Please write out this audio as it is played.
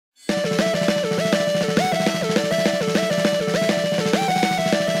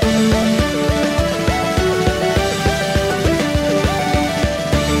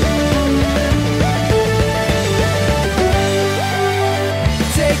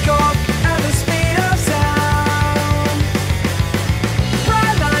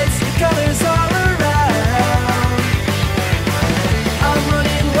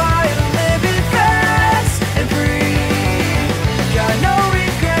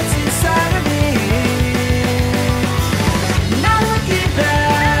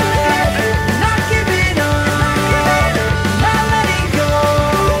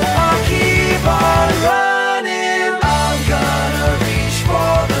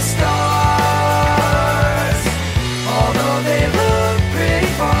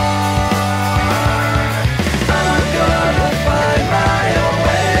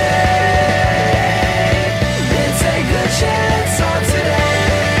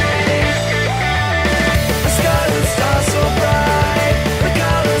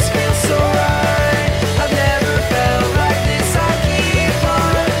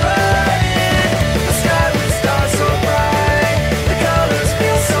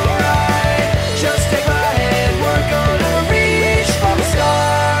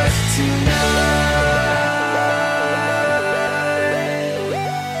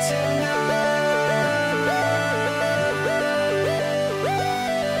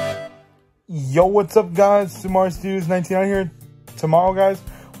Yo, what's up, guys? Sumar Studios 19 here. Tomorrow, guys,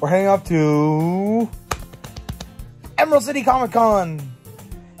 we're heading off to Emerald City Comic Con.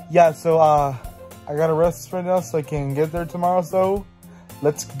 Yeah, so I gotta rest right now so I can get there tomorrow. So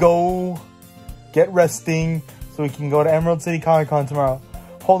let's go get resting so we can go to Emerald City Comic Con tomorrow.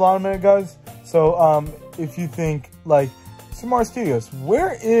 Hold on a minute, guys. So if you think like Sumar Studios,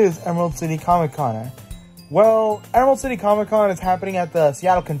 where is Emerald City Comic Con at? Well, Emerald City Comic Con is happening at the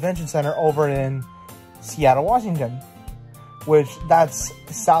Seattle Convention Center over in Seattle, Washington, which that's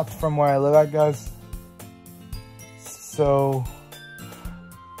south from where I live at, guys. So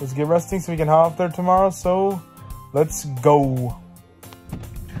let's get resting so we can head off there tomorrow. So let's go.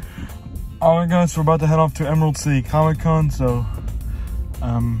 Alright, guys, we're about to head off to Emerald City Comic Con. So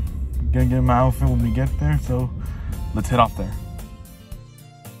I'm gonna get my outfit when we get there. So let's head off there.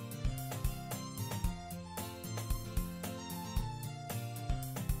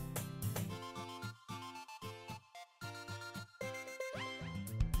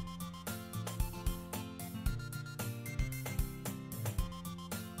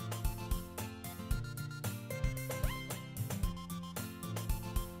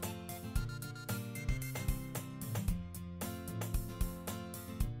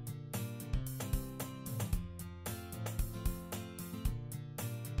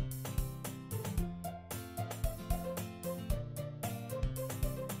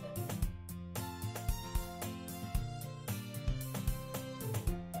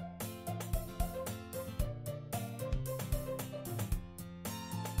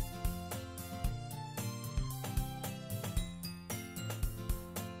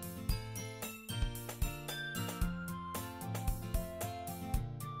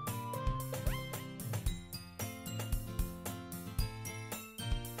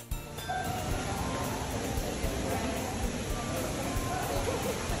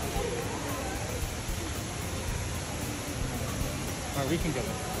 We can go. So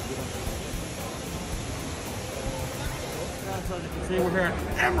as you can see, we're here at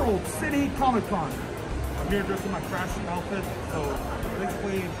Emerald City Comic Con. I'm here dressed in my Crash outfit. So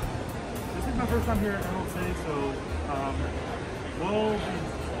basically, this is my first time here at Emerald City. So, well,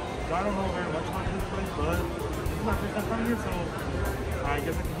 I don't know very much about this place, but this is my first time coming here. So I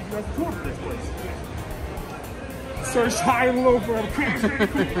guess I can give you guys a tour for this place. Search high and low for a Crash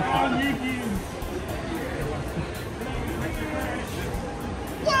Bandicoot on Yankees.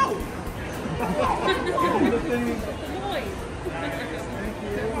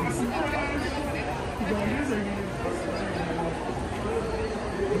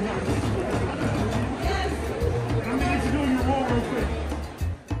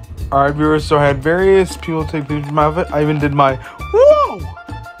 Alright, viewers, so I had various people take pictures of my outfit. I even did my whoa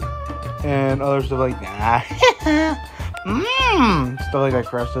and other stuff like that. Stuff like that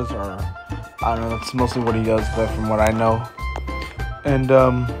Crash does, or I don't know, that's mostly what he does, but from what I know. And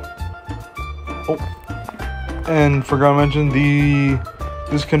and forgot to mention,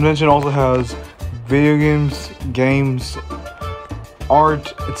 this convention also has video games,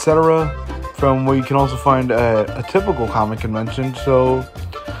 art, etc. from what you can also find at a typical comic convention. So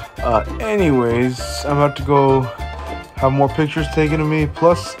anyways, I'm about to go have more pictures taken of me,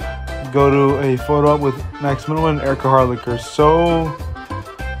 plus go to a photo op with Max Mittelman and Erika Harlacher. So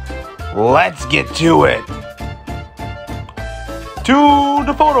let's get to it. To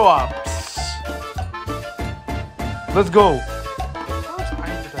the photo ops. Let's go.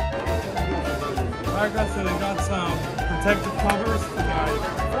 Alright, guys, so they got some protective covers for the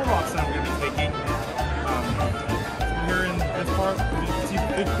photo ops that I'm going to be taking. Here in this part, you can see the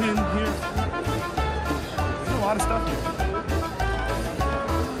big pin here. There's a lot of stuff here.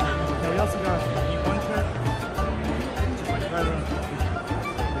 And we also got one chair, just like right around here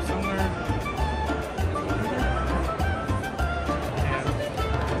somewhere.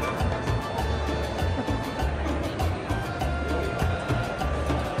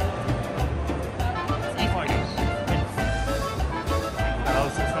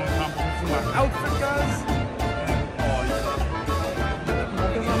 Outfit, guys.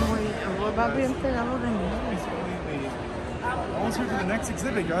 Almost here for the next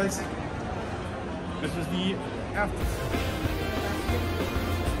exhibit, guys. This is the after.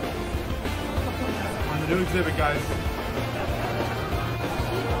 On the new exhibit, guys.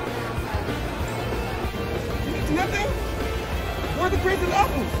 Nothing? Where are the crates of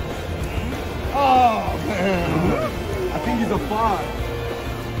apples? Oh, man. I think he's a fraud.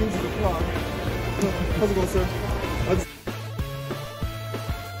 He's a fraud. How's it going, sir?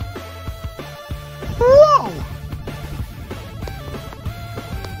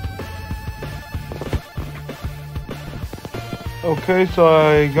 Whoa! Okay, so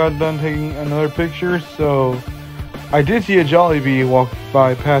I got done taking another picture, so I did see a Jollibee walk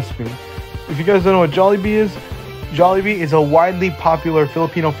by past me. If you guys don't know what Jollibee is a widely popular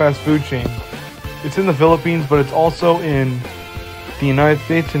Filipino fast food chain. It's in the Philippines, but it's also in the United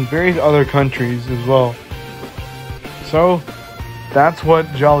States and various other countries as well. So, that's what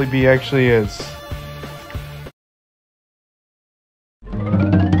Jollibee actually is.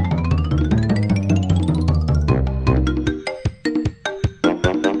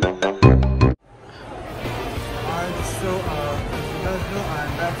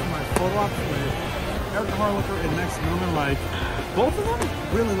 Erika Harlacher and Mittelman, like, both of them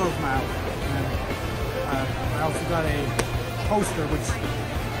really love my outfit. And I also got a poster, which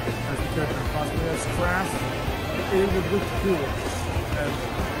has the character cosplayed as Crash. It would look cool. And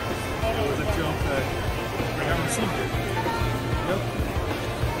it was a joke that I got received it. Yep.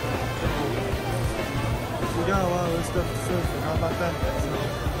 So we got a lot of this stuff to show. Forgot about that. So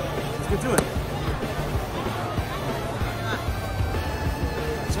let's get to it.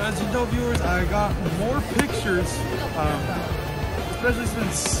 So as you know, viewers, I got more pictures, especially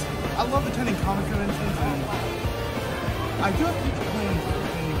since I love attending comic conventions, and I do have future plans for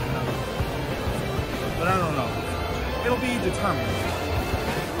attending another, but I don't know. It'll be determined.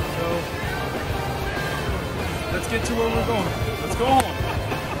 So let's get to where we're going. Let's go on.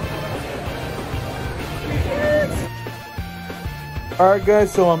 Alright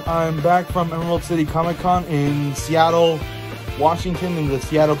guys, so I'm back from Emerald City Comic Con in Seattle, Washington, in the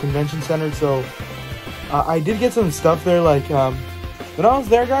Seattle Convention Center. So I did get some stuff there. Like when I was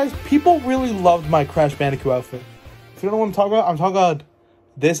there, guys, people really loved my Crash Bandicoot outfit. If you don't know what I'm talking about, I'm talking about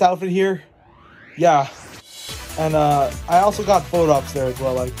this outfit here. Yeah, and I also got photo ops there as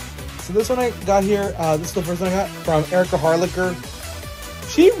well. Like, so this one I got here. This is the first one I got from Erika Harlacher.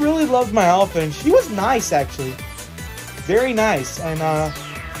 She really loved my outfit, and she was nice, actually, very nice. And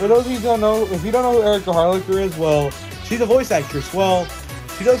for those of you who don't know, if you don't know who Erika Harlacher is, well, she's a voice actress. Well,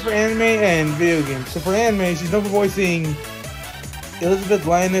 she does for anime and video games. So for anime, she's known for voicing Elizabeth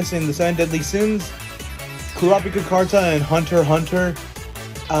Landis in The Seven Deadly Sins, Kurapika Karta and Hunter x Hunter,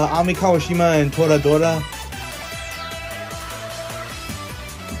 Ami Kawashima and Toradora,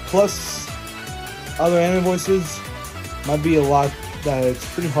 plus other anime voices. Might be a lot that it's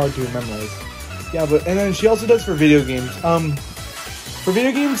pretty hard to memorize. Yeah, but and then she also does for video games. For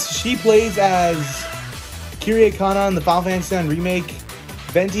video games, she plays as Kirie Kana in the Final Fantasy IX Remake,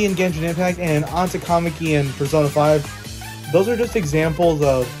 Venti in Genshin Impact, and Anta Kamiki in Persona 5. Those are just examples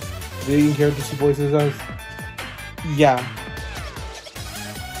of video game characters she voices as. Yeah.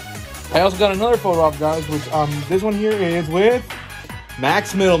 I also got another photo op, guys, which this one here is with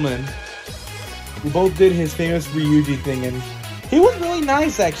Max Mittelman. We both did his famous Ryuji thing, and he was really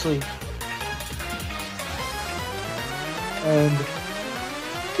nice, actually. And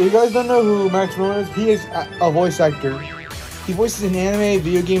if you guys don't know who Max Mittelman is, he is a voice actor. He voices in anime,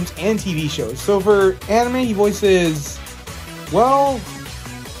 video games, and TV shows. So for anime, he voices, well,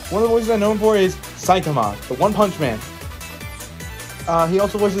 one of the voices I know him for is Saitama, the One Punch Man. He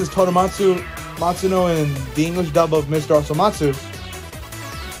also voices Toramatsu Matsuno in the English dub of Mr. Osomatsu.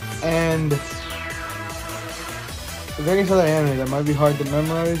 And various other anime that might be hard to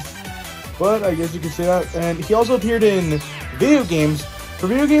memorize, but I guess you could say that. And he also appeared in video games. For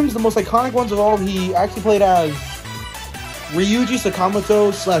video games, the most iconic ones of all, he actually played as Ryuji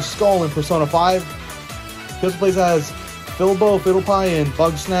Sakamoto / Skull in Persona 5. He also plays as Filbo Fiddlepie in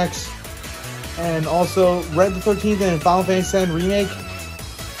Bugsnax, and also Red the 13th in Final Fantasy X Remake,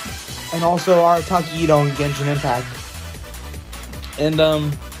 and also Arataki Ito in Genshin Impact. And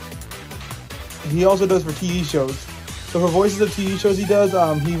he also does for TV shows. So for voices of TV shows he does,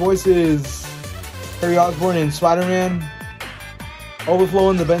 he voices Harry Osborn in Spider-Man, Overflow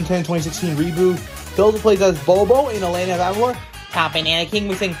in the Ben 10 2016 reboot. He also plays as Bobo in Elena of Avalor. Top Banana King,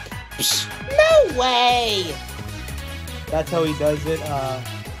 we sing, psh, no way! That's how he does it,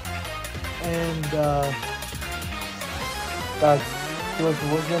 that's who else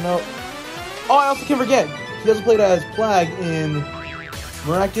was gonna know. Oh, I also can't forget, he also played as Plague in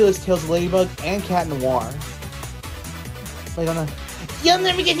Miraculous Tales of Ladybug and Cat Noir. Like on a, you'll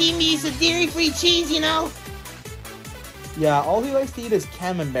never get to eat me some dairy-free cheese, you know? Yeah, all he likes to eat is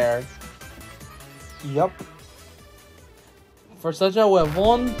camembert. Yup. For such a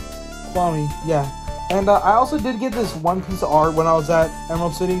huevon, Kwame, yeah. And I also did get this one piece of art when I was at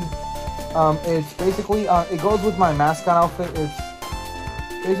Emerald City. It's basically, it goes with my mascot outfit. It's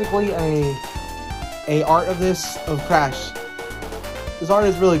basically a art of Crash. This art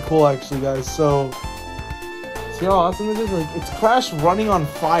is really cool, actually, guys. So, see how awesome this is? Like, it's Crash running on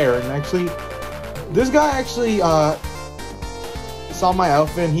fire, and actually, this guy actually, saw my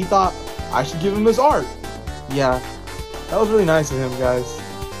outfit and he thought I should give him his art. Yeah, that was really nice of him, guys.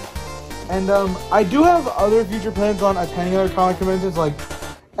 And I do have other future plans on attending other comic conventions. Like,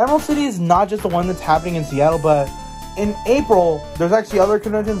 Emerald City is not just the one that's happening in Seattle, but in April, there's actually other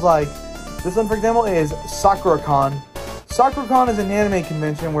conventions. Like, this one, for example, is SakuraCon. SakuraCon is an anime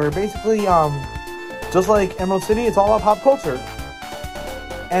convention where basically, just like Emerald City, it's all about pop culture.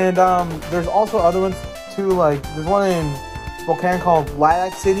 And there's also other ones too, like there's one in Spokane called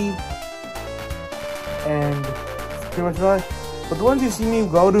Lilac City, and pretty much that. But the ones you see me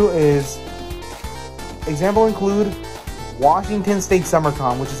go to is, example include Washington State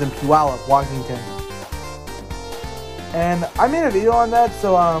SummerCon, which is in Puyallup, Washington. And I made a video on that,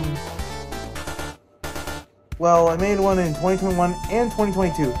 so well, I made one in 2021 and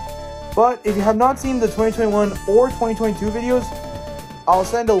 2022. But if you have not seen the 2021 or 2022 videos, I'll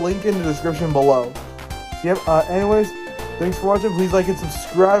send a link in the description below. So yep, anyways, thanks for watching. Please like and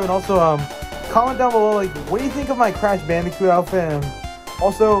subscribe, and also comment down below, like, what do you think of my Crash Bandicoot outfit? And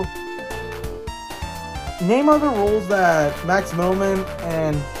also, name other roles that Max Mittelman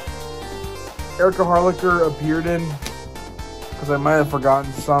and Erika Harlacher appeared in, because I might have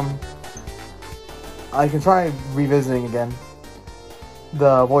forgotten some. I can try revisiting again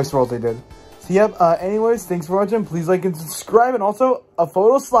the voice roles they did. So yep, anyways, thanks for watching. Please like and subscribe, and also a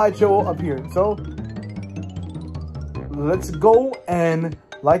photo slideshow will appear. So let's go and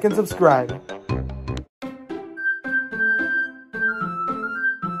like and subscribe.